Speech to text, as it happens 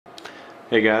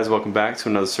Hey guys, welcome back to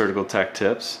another Surgical Tech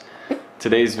Tips.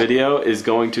 Today's video is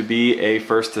going to be a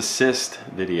first assist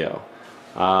video.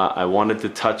 I wanted to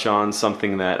touch on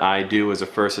something that I do as a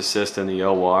first assist in the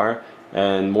OR,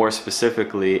 and more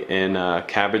specifically in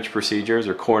CABG procedures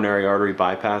or coronary artery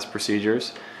bypass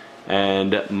procedures.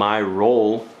 And my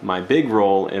big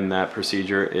role in that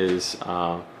procedure is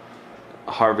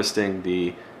harvesting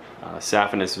the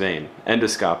saphenous vein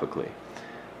endoscopically.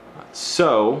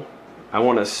 So I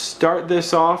want to start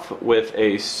this off with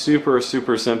a super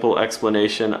simple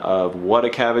explanation of what a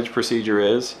CABG procedure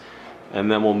is,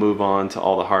 and then we'll move on to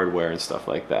all the hardware and stuff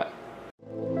like that.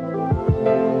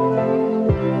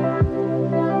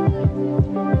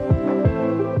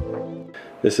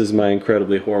 This is my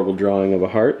incredibly horrible drawing of a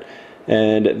heart,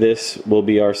 and this will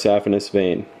be our saphenous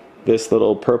vein. This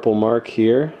little purple mark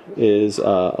here is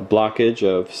a blockage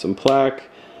of some plaque,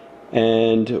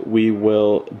 and we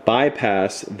will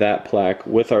bypass that plaque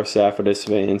with our saphenous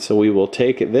vein. So we will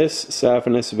take this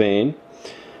saphenous vein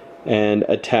and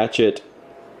attach it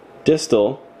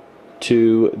distal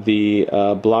to the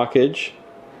blockage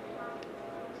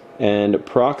and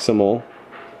proximal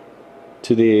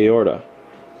to the aorta.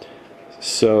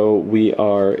 So we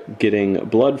are getting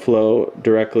blood flow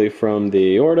directly from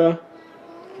the aorta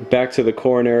back to the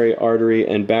coronary artery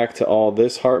and back to all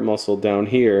this heart muscle down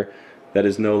here that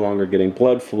is no longer getting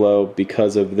blood flow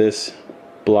because of this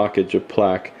blockage of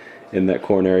plaque in that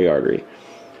coronary artery.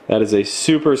 That is a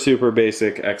super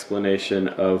basic explanation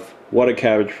of what a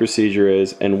CABG procedure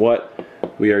is and what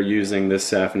we are using this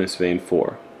saphenous vein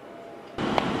for.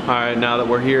 Alright, now that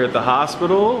we're here at the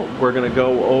hospital, we're going to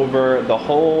go over the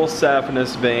whole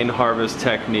saphenous vein harvest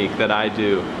technique that I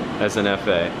do as an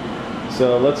FA.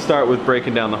 So let's start with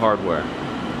breaking down the hardware.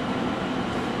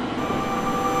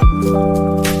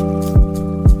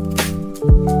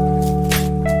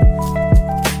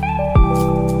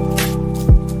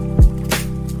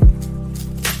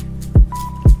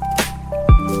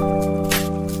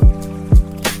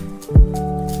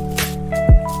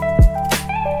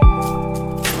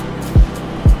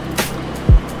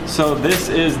 So this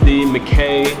is the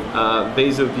Mcfatter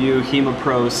VasoView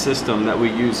HemoPro system that we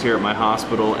use here at my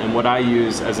hospital, and what I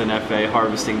use as an FA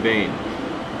harvesting vein.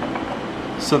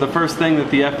 So the first thing that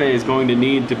the FA is going to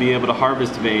need to be able to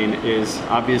harvest vein is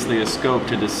obviously a scope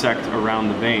to dissect around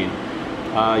the vein.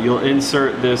 You'll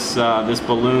insert this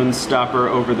balloon stopper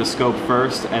over the scope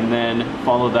first, and then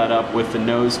follow that up with the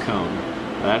nose cone.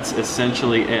 That's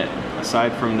essentially it.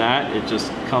 Aside from that, it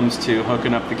just comes to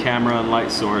hooking up the camera and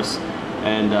light source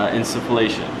and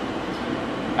insufflation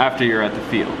after you're at the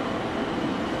field.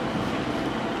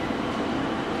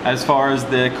 As far as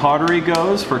the cautery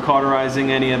goes, for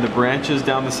cauterizing any of the branches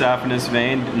down the saphenous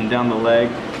vein and down the leg,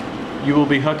 you will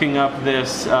be hooking up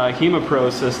this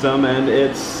HemoPro system, and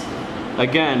it's,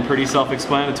 again, pretty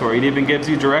self-explanatory. It even gives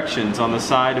you directions on the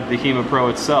side of the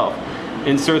HemoPro itself.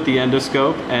 Insert the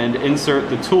endoscope and insert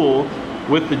the tool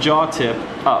with the jaw tip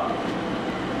up.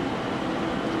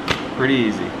 Pretty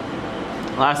easy.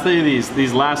 Lastly,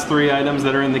 these last three items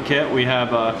that are in the kit, we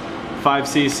have a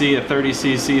 5cc, a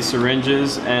 30cc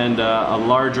syringes, and a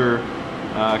larger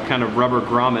kind of rubber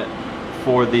grommet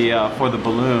for the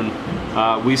balloon.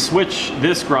 We switch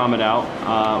this grommet out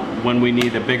when we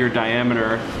need a bigger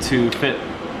diameter to fit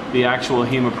the actual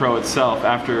HemoPro itself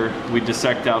after we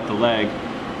dissect out the leg.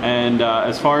 And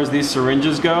as far as these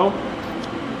syringes go,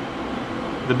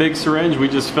 the big syringe we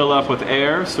just fill up with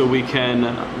air so we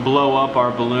can blow up our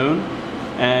balloon.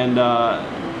 And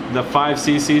the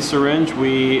 5cc syringe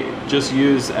we just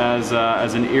use as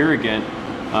an irrigant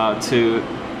to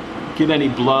get any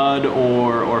blood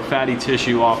or fatty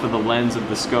tissue off of the lens of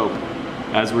the scope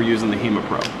as we're using the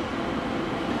HemoPro.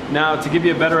 Now, to give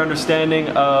you a better understanding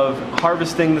of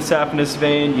harvesting the saphenous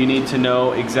vein, you need to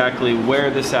know exactly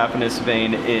where the saphenous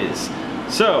vein is.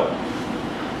 So,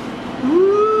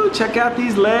 woo, check out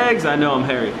these legs. I know I'm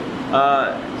hairy.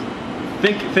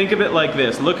 Think of it like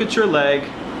this. Look at your leg,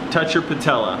 touch your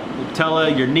patella. Your patella,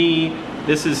 your knee,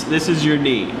 this is your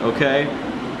knee, okay?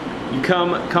 You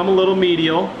come a little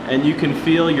medial, and you can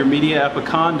feel your media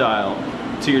epicondyle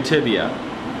to your tibia.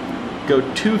 Go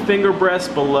 2 finger breadths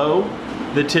below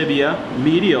the tibia,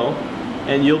 medial,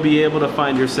 and you'll be able to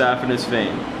find your saphenous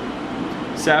vein.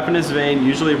 Saphenous vein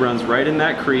usually runs right in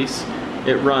that crease.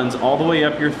 It runs all the way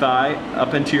up your thigh,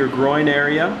 up into your groin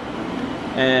area,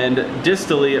 and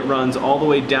distally it runs all the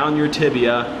way down your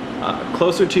tibia,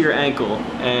 closer to your ankle,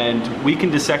 and we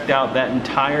can dissect out that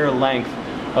entire length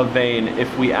of vein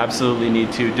if we absolutely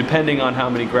need to, depending on how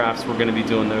many grafts we're going to be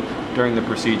doing during the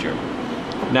procedure.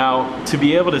 Now, to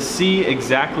be able to see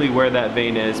exactly where that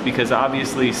vein is, because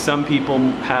obviously some people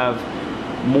have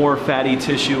more fatty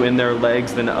tissue in their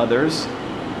legs than others,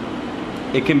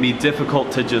 it can be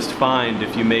difficult to just find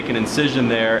if you make an incision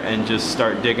there and just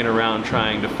start digging around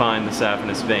trying to find the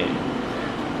saphenous vein.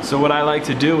 So what I like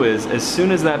to do is, as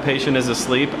soon as that patient is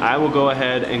asleep, I will go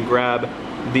ahead and grab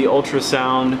the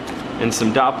ultrasound and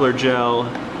some Doppler gel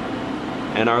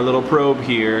and our little probe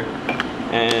here,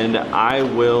 and I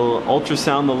will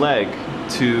ultrasound the leg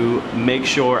to make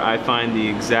sure I find the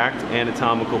exact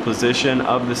anatomical position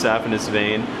of the saphenous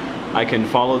vein. I can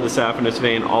follow the saphenous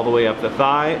vein all the way up the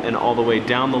thigh and all the way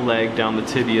down the leg, down the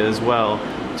tibia as well,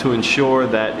 to ensure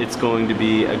that it's going to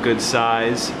be a good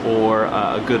size or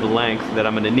a good length that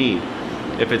I'm going to need.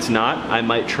 If it's not, I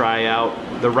might try out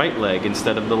the right leg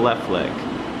instead of the left leg.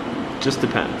 Just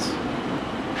depends.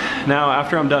 Now,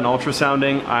 after I'm done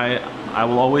ultrasounding, I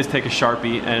will always take a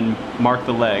Sharpie and mark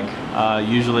the leg.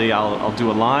 Usually I'll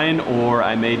do a line, or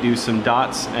I may do some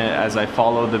dots as I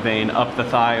follow the vein up the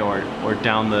thigh or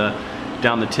down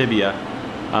the tibia.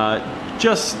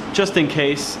 Just in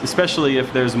case, especially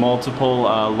if there's multiple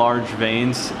large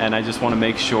veins and I just want to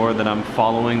make sure that I'm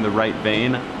following the right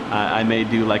vein, I may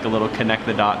do like a little connect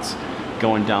the dots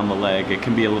going down the leg. It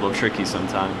can be a little tricky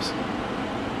sometimes.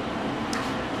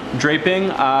 Draping,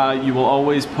 you will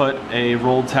always put a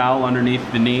rolled towel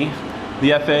underneath the knee.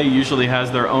 The FA usually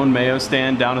has their own Mayo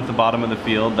stand down at the bottom of the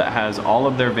field that has all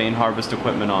of their vein harvest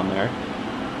equipment on there.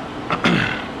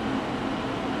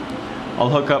 I'll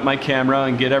hook up my camera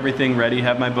and get everything ready,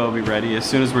 have my Bovie ready as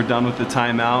soon as we're done with the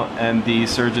timeout and the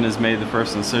surgeon has made the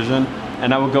first incision.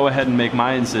 And I will go ahead and make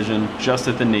my incision just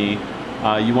at the knee.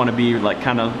 You want to be like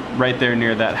kind of right there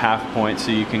near that half point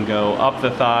so you can go up the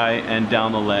thigh and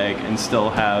down the leg and still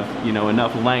have, you know,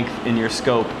 enough length in your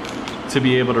scope to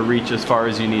be able to reach as far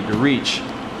as you need to reach.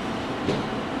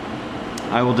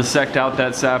 I will dissect out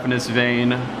that saphenous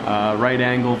vein, right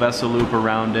angle vessel loop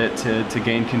around it to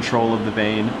gain control of the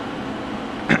vein.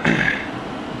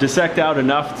 Dissect out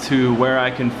enough to where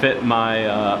I can fit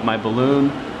my, my balloon,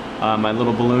 my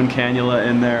little balloon cannula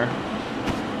in there.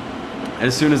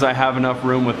 As soon as I have enough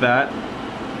room with that,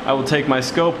 I will take my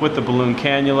scope with the balloon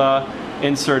cannula,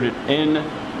 insert it in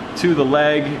to the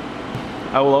leg.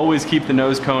 I will always keep the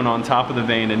nose cone on top of the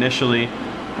vein initially,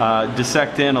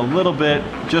 dissect in a little bit,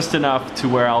 just enough to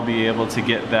where I'll be able to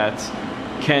get that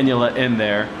cannula in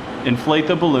there, inflate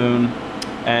the balloon,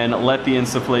 and let the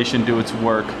insufflation do its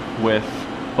work with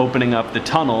opening up the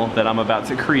tunnel that I'm about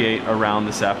to create around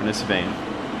the saphenous vein.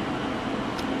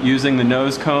 Using the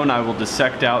nose cone, I will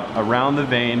dissect out around the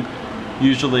vein,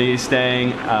 usually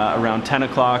staying around 10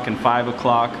 o'clock and 5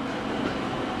 o'clock,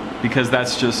 because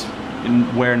that's just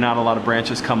where not a lot of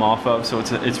branches come off of, so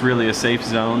it's really a safe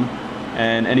zone.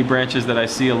 And any branches that I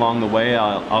see along the way,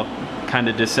 I'll kind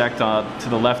of dissect to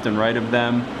the left and right of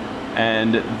them.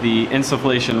 And the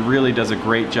insufflation really does a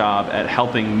great job at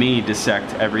helping me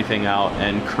dissect everything out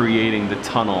and creating the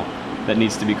tunnel that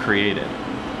needs to be created.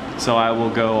 So I will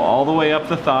go all the way up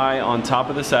the thigh on top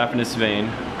of the saphenous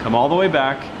vein, come all the way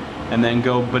back, and then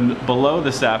go below the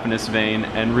saphenous vein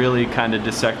and really kind of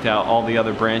dissect out all the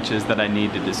other branches that I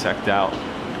need to dissect out.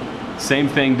 Same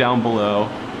thing down below.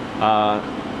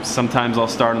 Sometimes I'll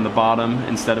start on the bottom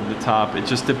instead of the top. It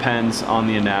just depends on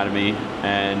the anatomy,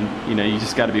 and you know, you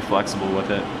just got to be flexible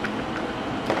with it.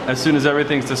 As soon as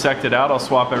everything's dissected out, I'll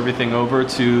swap everything over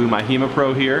to my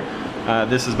HemaPro here.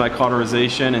 This is my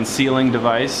cauterization and sealing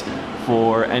device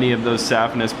for any of those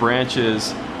saphenous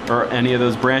branches, or any of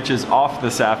those branches off the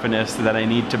saphenous that I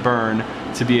need to burn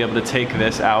to be able to take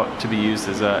this out to be used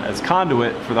as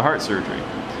conduit for the heart surgery.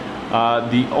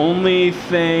 The only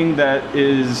thing that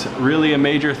is really a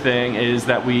major thing is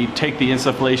that we take the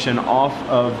insufflation off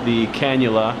of the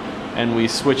cannula and we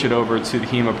switch it over to the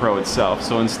HemaPro itself.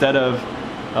 So instead of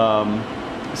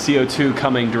CO2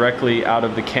 coming directly out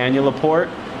of the cannula port,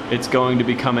 it's going to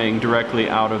be coming directly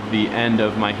out of the end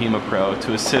of my HemaPro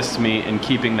to assist me in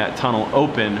keeping that tunnel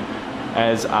open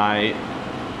as I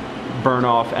burn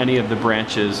off any of the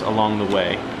branches along the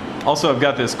way. Also, I've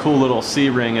got this cool little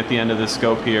C-ring at the end of the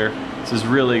scope here. This is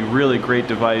really great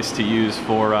device to use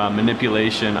for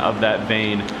manipulation of that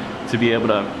vein, to be able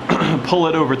to pull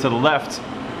it over to the left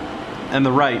and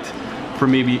the right for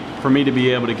me to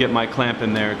be able to get my clamp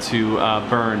in there to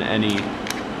burn any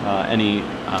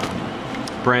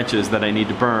branches that I need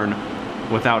to burn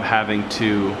without having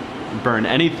to burn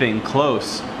anything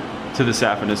close to the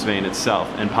saphenous vein itself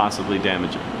and possibly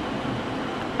damage it.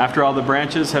 After all the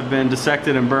branches have been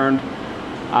dissected and burned,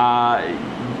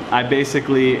 I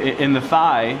basically, in the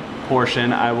thigh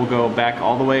portion, I will go back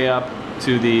all the way up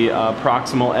to the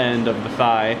proximal end of the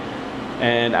thigh,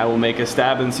 and I will make a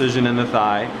stab incision in the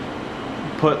thigh,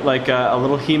 put like a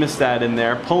little hemostat in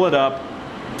there, pull it up,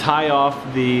 tie off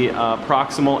the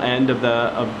proximal end of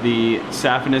the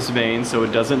saphenous vein so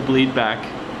it doesn't bleed back.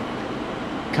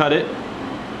 Cut it.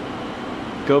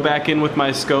 Go back in with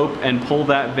my scope and pull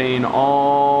that vein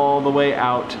all the way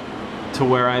out to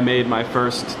where I made my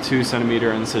first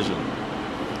 2-centimeter incision.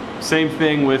 Same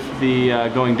thing with the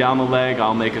going down the leg.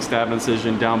 I'll make a stab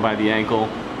incision down by the ankle.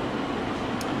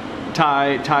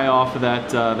 Tie off of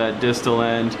that distal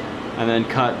end, and then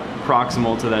cut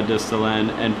proximal to that distal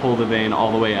end and pull the vein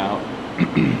all the way out.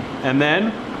 And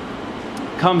then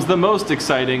comes the most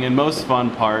exciting and most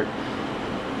fun part,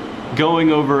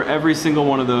 going over every single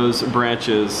one of those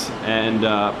branches and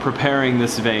preparing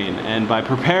this vein. And by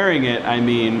preparing it, I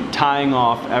mean tying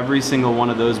off every single one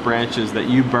of those branches that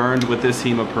you burned with this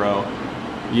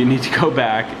HemaPro. You need to go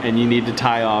back and you need to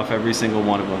tie off every single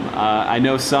one of them. I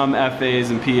know some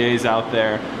FAs and PAs out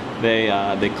there,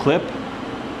 they clip,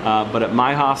 but at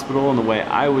my hospital and the way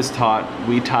I was taught,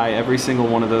 we tie every single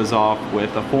one of those off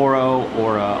with a 4-0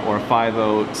 or a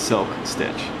 5-0 silk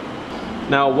stitch.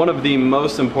 Now, one of the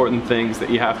most important things that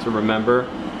you have to remember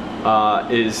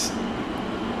is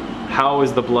how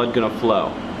is the blood going to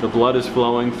flow? The blood is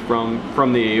flowing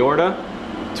from the aorta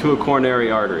to a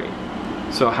coronary artery.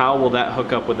 So how will that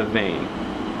hook up with a vein?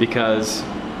 Because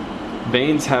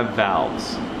veins have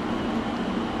valves.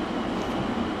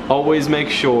 Always make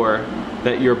sure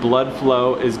that your blood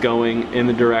flow is going in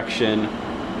the direction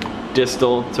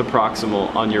distal to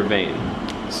proximal on your vein.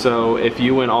 So if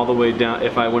you went all the way down,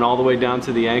 if I went all the way down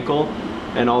to the ankle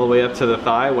and all the way up to the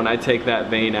thigh, when I take that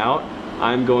vein out,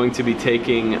 I'm going to be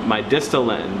taking my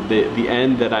distal end, the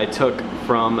end that I took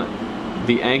from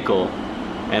the ankle,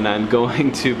 and I'm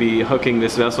going to be hooking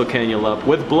this vessel cannula up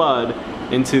with blood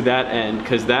into that end,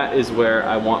 because that is where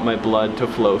I want my blood to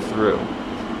flow through.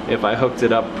 If I hooked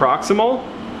it up proximal,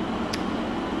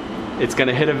 it's going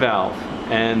to hit a valve,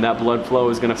 and that blood flow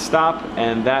is going to stop,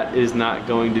 and that is not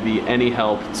going to be any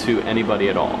help to anybody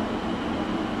at all.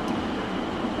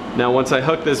 Now, once I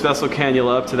hook this vessel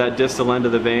cannula up to that distal end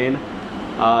of the vein,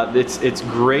 it's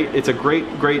great. It's a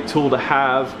great tool to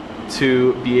have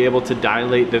to be able to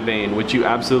dilate the vein, which you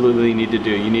absolutely need to do.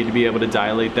 You need to be able to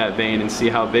dilate that vein and see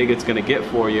how big it's going to get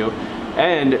for you,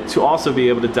 and to also be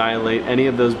able to dilate any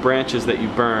of those branches that you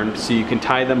burned so you can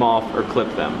tie them off or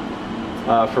clip them.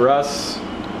 For us,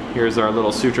 here's our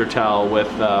little suture towel with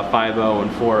 5-0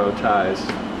 and 4-0 ties.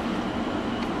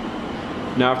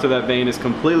 Now, after that vein is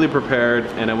completely prepared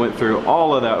and I went through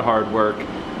all of that hard work,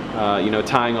 you know,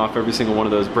 tying off every single one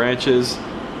of those branches,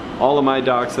 all of my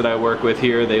docs that I work with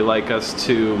here, they like us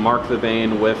to mark the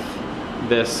vein with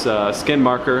this skin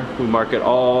marker. We mark it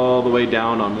all the way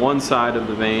down on one side of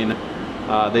the vein.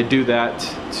 They do that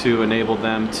to enable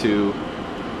them to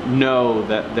know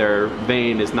that their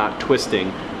vein is not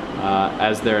twisting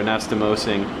as they're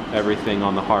anastomosing everything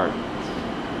on the heart.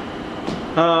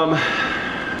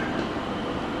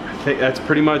 I think that's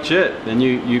pretty much it. Then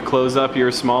you close up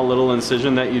your small little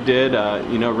incision that you did,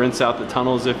 you know, rinse out the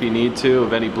tunnels if you need to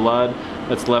of any blood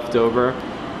that's left over,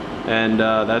 and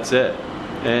that's it.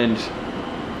 And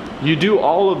you do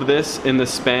all of this in the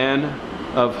span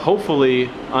of hopefully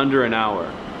under an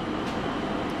hour.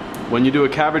 When you do a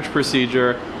CABG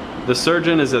procedure, the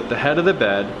surgeon is at the head of the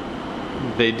bed.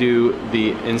 They do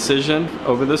the incision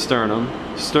over the sternum,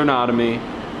 sternotomy,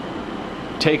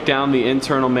 take down the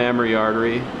internal mammary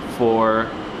artery for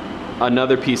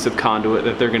another piece of conduit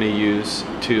that they're going to use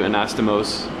to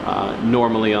anastomose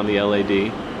normally on the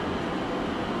LAD.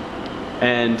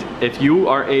 And if you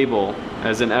are able,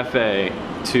 as an FA,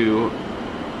 to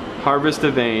harvest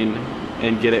a vein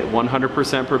and get it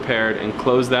 100% prepared and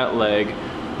close that leg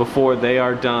before they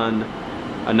are done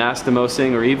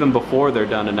anastomosing, or even before they're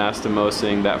done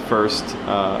anastomosing that first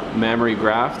mammary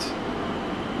graft,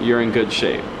 you're in good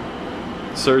shape.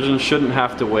 Surgeons shouldn't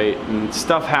have to wait, and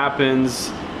stuff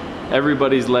happens.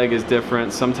 Everybody's leg is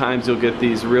different. Sometimes you'll get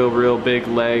these real big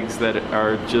legs that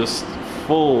are just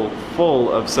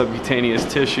full of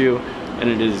subcutaneous tissue, and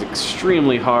it is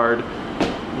extremely hard.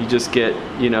 You just get,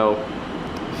 you know,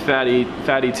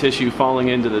 fatty tissue falling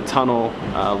into the tunnel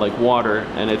like water,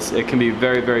 and it can be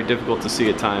very difficult to see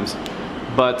at times.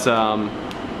 But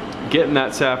getting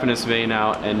that saphenous vein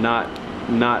out and not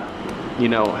you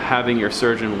know, having your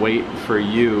surgeon wait for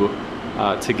you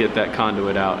to get that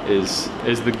conduit out is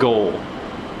the goal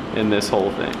in this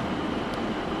whole thing.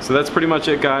 So that's pretty much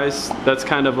it, guys. That's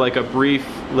kind of like a brief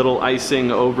little icing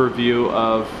overview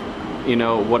of, you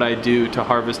know, what I do to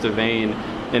harvest a vein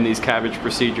in these CABG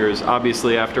procedures.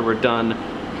 Obviously, after we're done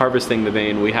harvesting the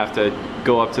vein, we have to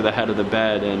go up to the head of the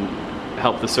bed and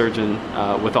help the surgeon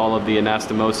with all of the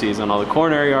anastomoses on all the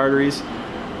coronary arteries.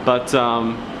 But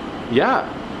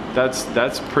yeah,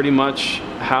 that's pretty much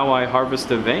how I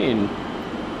harvest a vein.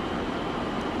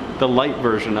 The light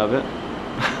version of it.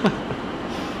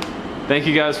 Thank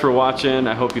you guys for watching.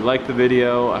 I hope you liked the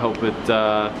video. I hope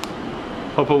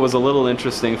it was a little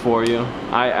interesting for you.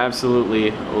 I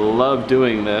absolutely love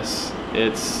doing this.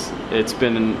 It's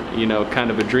been, you know, kind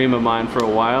of a dream of mine for a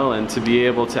while, and to be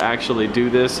able to actually do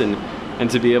this and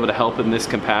to be able to help in this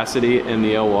capacity in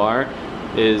the OR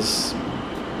is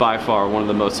by far one of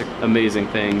the most amazing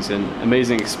things and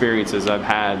amazing experiences I've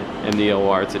had in the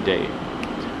OR to date.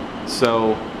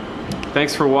 So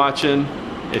thanks for watching.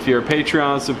 If you're a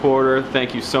Patreon supporter,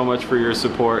 thank you so much for your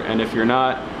support, and if you're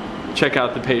not, check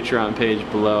out the Patreon page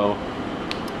below.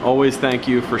 Always thank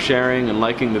you for sharing and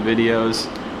liking the videos,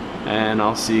 and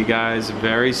I'll see you guys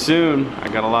very soon. I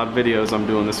got a lot of videos I'm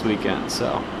doing this weekend,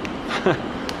 so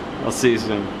I'll see you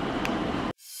soon.